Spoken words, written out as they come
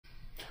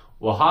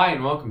Well, hi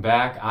and welcome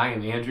back. I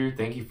am Andrew.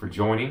 Thank you for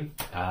joining.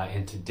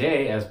 And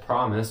today, as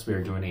promised, we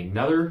are doing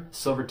another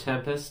Silver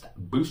Tempest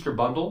booster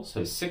bundle.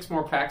 So 6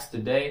 more packs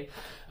today.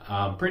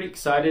 Pretty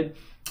excited.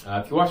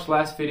 If you watched the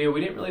last video, we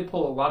didn't really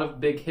pull a lot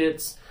of big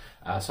hits.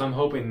 So I'm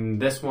hoping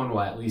this one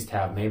will at least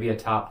have maybe a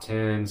top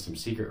 10, some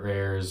secret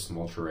rares, some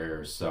ultra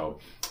rares. So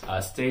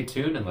stay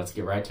tuned and let's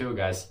get right to it,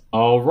 guys.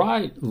 All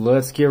right,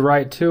 let's get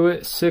right to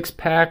it. 6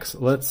 packs.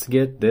 Let's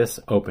get this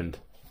opened.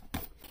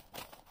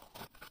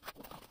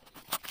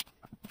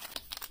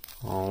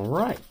 All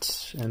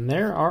right, and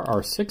there are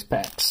our 6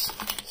 packs.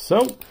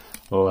 So,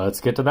 let's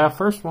get to that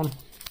first one.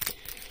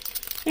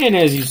 And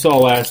as you saw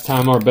last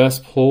time, our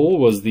best pull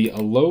was the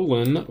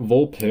Alolan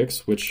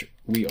Vulpix, which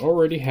we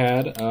already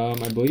had,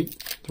 I believe,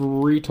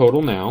 3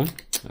 total now.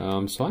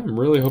 So I'm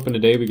really hoping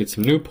today we get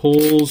some new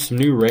pulls, some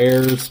new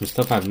rares, some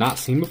stuff I've not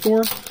seen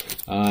before,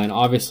 and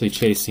obviously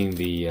chasing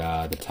the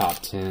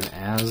top 10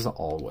 as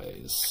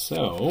always.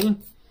 So,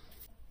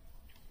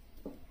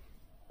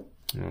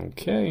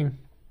 okay.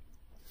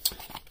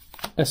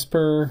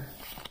 Esper,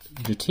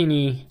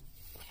 Dratini,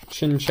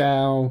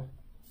 Chinchou,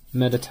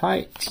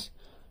 Meditite,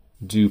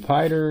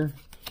 Dewpider,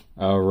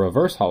 a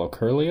reverse holo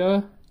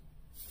Curlia,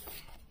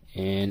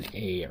 and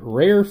a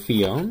rare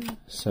Fion,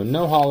 so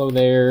no holo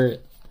there,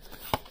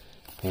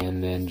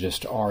 and then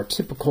just our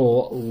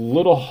typical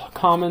little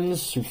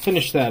commons to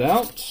finish that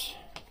out.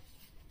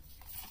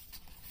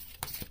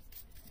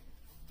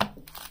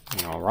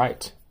 All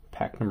right,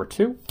 pack number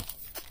 2.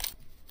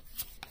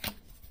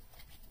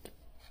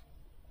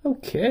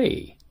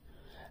 Okay,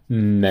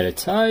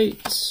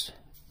 Meditite,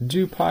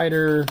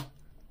 Dewpider,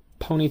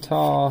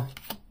 Ponyta,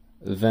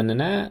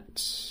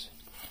 Venonat,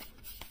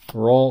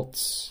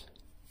 Ralts,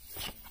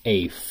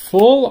 a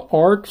full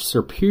art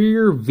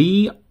Superior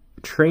V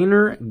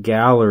Trainer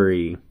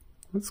Gallery.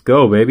 Let's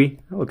go, baby.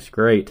 That looks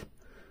great.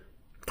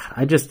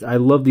 God, I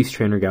love these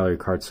Trainer Gallery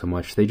cards so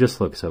much. They just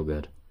look so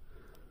good.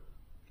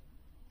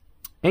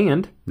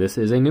 And this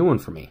is a new one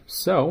for me,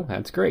 so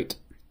that's great.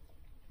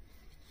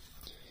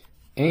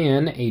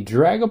 And a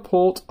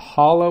Dragapult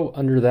holo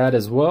under that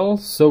as well.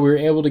 So we were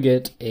able to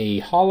get a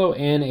holo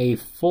and a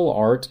full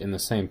art in the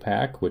same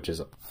pack, which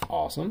is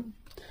awesome.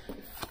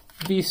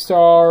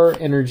 V-Star,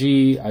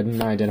 Energy,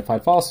 an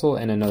unidentified fossil,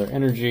 and another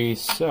Energy.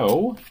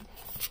 So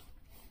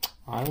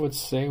I would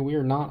say we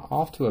are not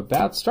off to a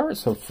bad start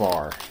so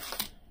far.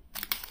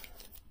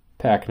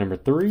 Pack number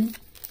 3.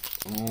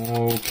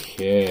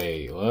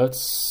 Okay,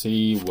 let's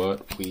see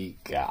what we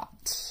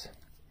got.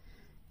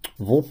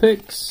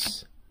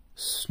 Vulpix,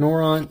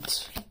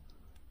 Snorunt,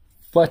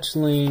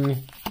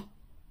 Fletchling,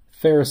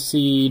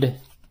 Ferroseed,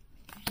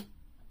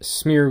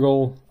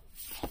 Smeargle,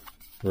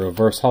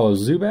 reverse holo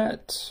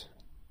Zubat,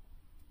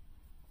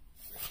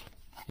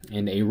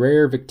 and a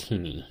rare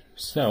Victini.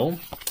 So,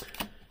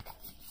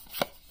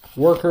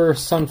 Worker,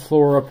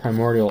 Sunflora,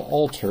 Primordial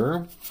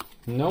Altar.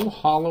 No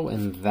holo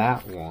in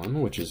that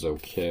one, which is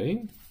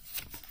okay.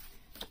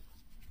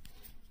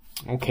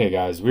 Okay,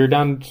 guys, we're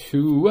down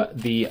to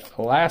the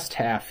last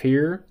half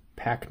here.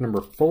 Pack number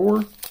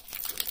 4.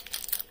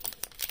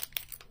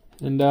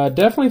 And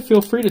definitely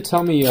feel free to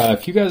tell me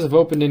if you guys have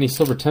opened any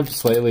Silver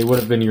Tempest lately. What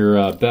have been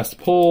your best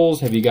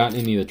pulls? Have you gotten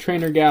any of the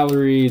trainer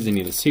galleries,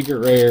 any of the secret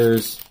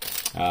rares?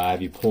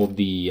 Have you pulled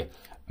the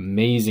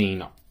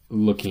amazing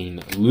looking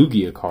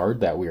Lugia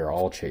card that we are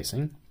all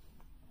chasing?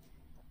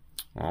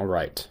 All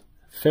right.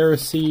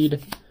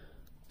 Ferroseed,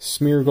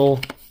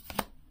 Smeargle,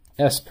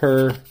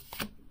 Esper,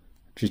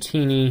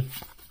 Dratini,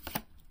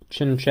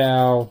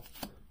 Chinchou,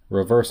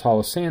 reverse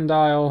holo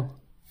Sandile,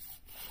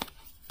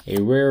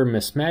 a rare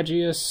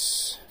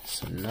Mismagius,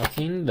 so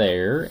nothing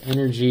there.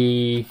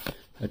 Energy,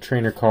 a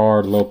trainer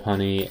card,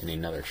 Lopunny, and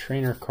another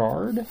trainer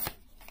card.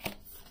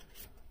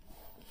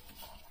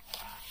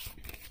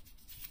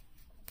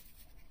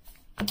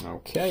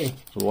 Okay,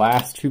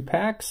 last 2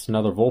 packs,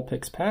 another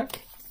Vulpix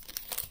pack.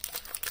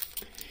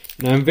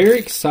 And I'm very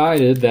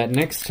excited that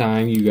next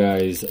time you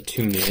guys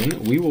tune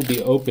in, we will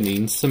be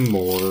opening some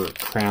more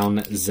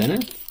Crown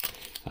Zenith.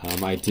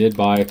 I did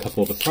buy a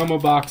couple of the promo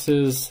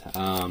boxes,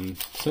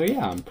 so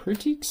yeah, I'm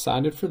pretty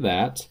excited for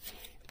that.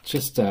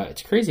 Just,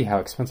 it's crazy how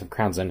expensive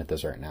Crown Zenith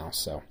is right now,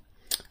 so.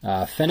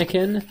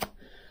 Fennekin,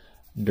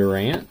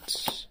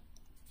 Durant,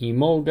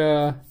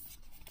 Emolga,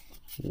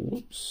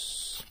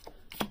 whoops,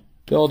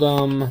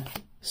 Beldum,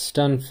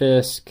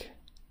 Stunfisk,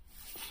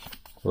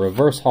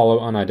 reverse holo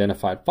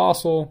unidentified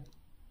fossil,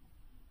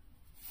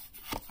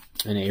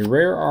 and a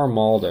rare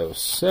Armaldo.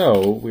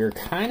 So we're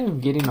kind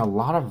of getting a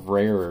lot of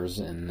rares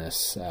in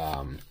this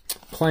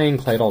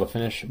played all to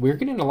finish. We're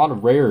getting a lot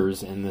of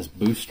rares in this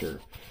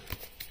booster.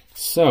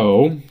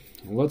 So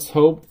let's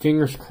hope,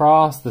 fingers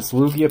crossed, this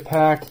Lugia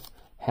pack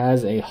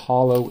has a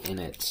holo in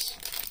it.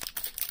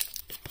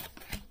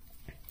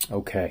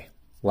 Okay,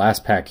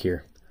 last pack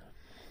here.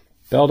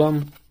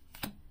 Beldum,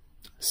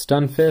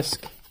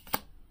 Stunfisk,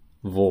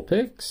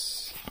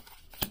 Vulpix,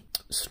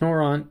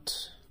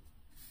 Snorunt,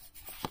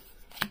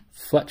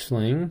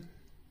 Fletchling,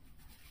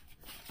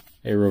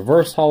 a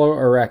reverse holo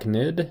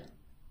Arachnid,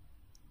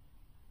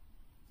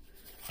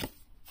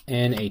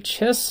 and a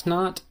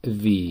Chestnut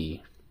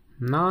V.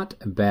 Not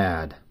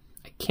bad.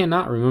 I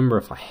cannot remember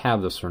if I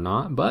have this or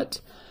not, but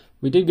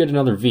we did get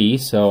another V,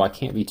 so I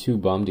can't be too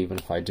bummed even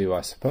if I do, I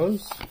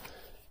suppose.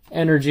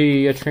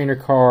 Energy, a Trainer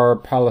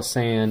Card,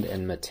 Palisand,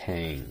 and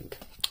Metang.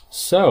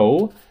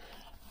 So,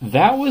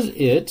 that was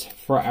it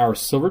for our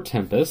Silver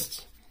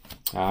Tempest.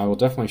 I will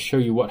definitely show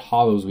you what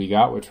holos we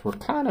got, which were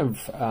kind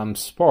of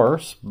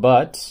sparse,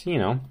 but, you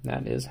know,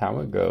 that is how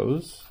it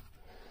goes.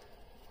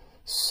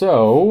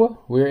 So,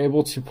 we were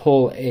able to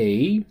pull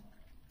a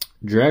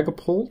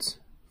Dragapult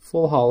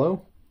full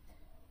holo.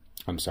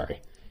 I'm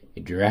sorry,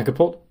 a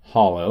Dragapult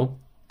holo,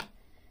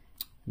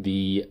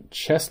 the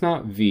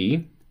Chestnut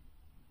V,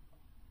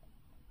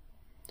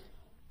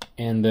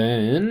 and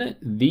then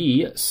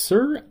the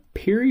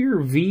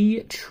Superior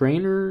V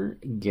Trainer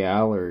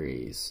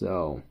Gallery.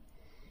 So,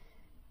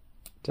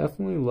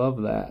 definitely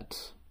love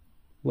that.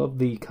 Love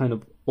the kind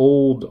of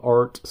old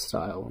art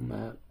style on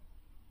that.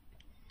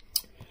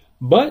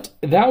 But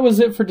that was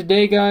it for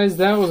today, guys.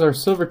 That was our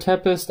Silver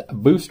Tempest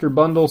Booster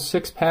Bundle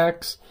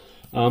 6-packs.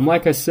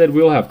 Like I said,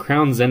 we'll have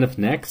Crown Zenith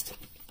next.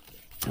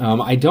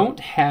 I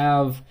don't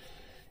have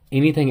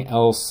anything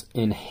else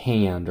in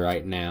hand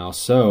right now,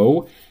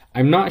 so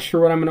I'm not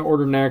sure what I'm going to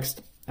order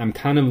next. I'm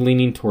kind of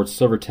leaning towards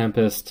Silver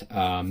Tempest.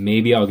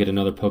 Maybe I'll get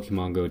another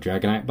Pokemon Go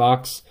Dragonite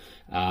box.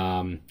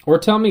 Or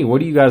tell me,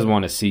 what do you guys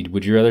want to see?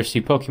 Would you rather see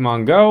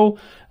Pokemon Go?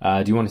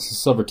 Do you want to see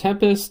Silver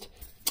Tempest?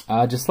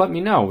 Just let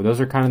me know.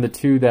 Those are kind of the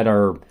two that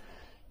are,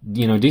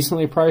 you know,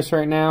 decently priced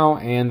right now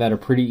and that are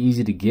pretty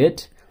easy to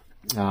get.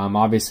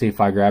 Obviously,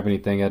 if I grab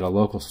anything at a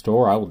local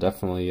store, I will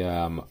definitely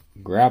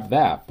grab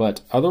that.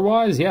 But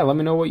otherwise, yeah, let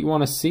me know what you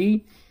want to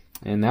see.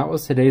 And that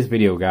was today's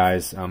video,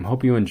 guys.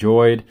 Hope you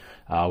enjoyed.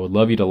 Would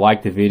love you to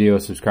like the video,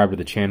 subscribe to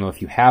the channel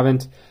if you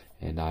haven't,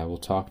 and I will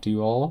talk to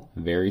you all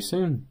very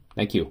soon.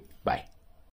 Thank you.